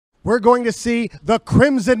we're going to see the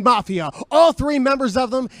Crimson Mafia, all three members of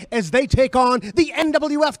them, as they take on the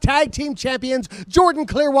NWF Tag Team Champions, Jordan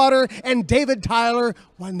Clearwater and David Tyler,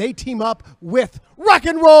 when they team up with Rock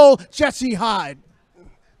and Roll Jesse Hyde.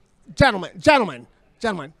 Gentlemen,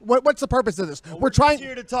 what's the purpose of this? We're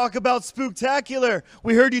here to talk about Spooktacular.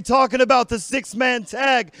 We heard you talking about the six-man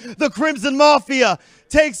tag. The Crimson Mafia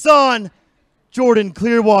takes on Jordan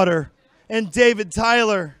Clearwater and David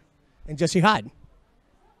Tyler. And Jesse Hyde.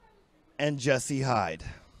 And Jesse Hyde.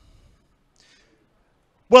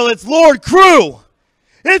 Well, it's Lord Crew.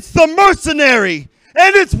 It's the Mercenary.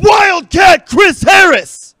 And it's Wildcat Chris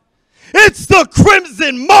Harris. It's the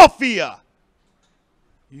Crimson Mafia.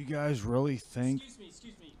 You guys really think?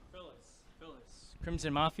 Excuse me, Phyllis.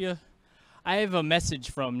 Crimson Mafia, I have a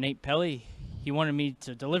message from Nate Pelly. He wanted me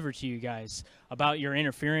to deliver to you guys about your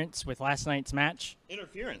interference with last night's match.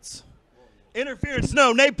 Interference?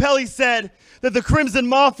 No, Nate Pelly said that the Crimson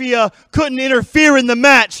Mafia couldn't interfere in the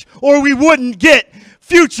match or we wouldn't get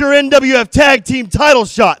future NWF Tag Team title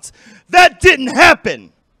shots. That didn't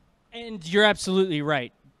happen. And you're absolutely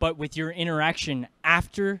right. But with your interaction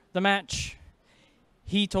after the match,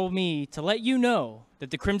 he told me to let you know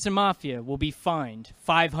that the Crimson Mafia will be fined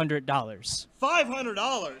 $500.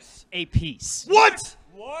 $500? A piece. What?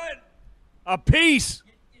 What? A piece?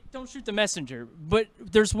 Don't shoot the messenger. But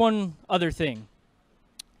there's one other thing.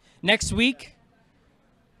 Next week,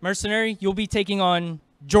 Mercenary, you'll be taking on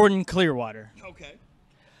Jordan Clearwater. Okay.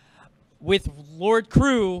 With Lord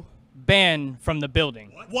Crew banned from the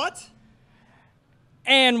building. What?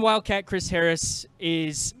 And Wildcat Chris Harris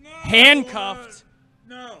is handcuffed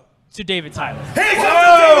to David Tyler.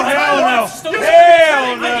 Oh, hell no.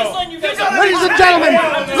 Hell no. Ladies and gentlemen,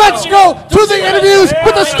 let's go to the interviews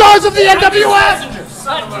with the stars of the NWF.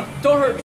 Don't hurt.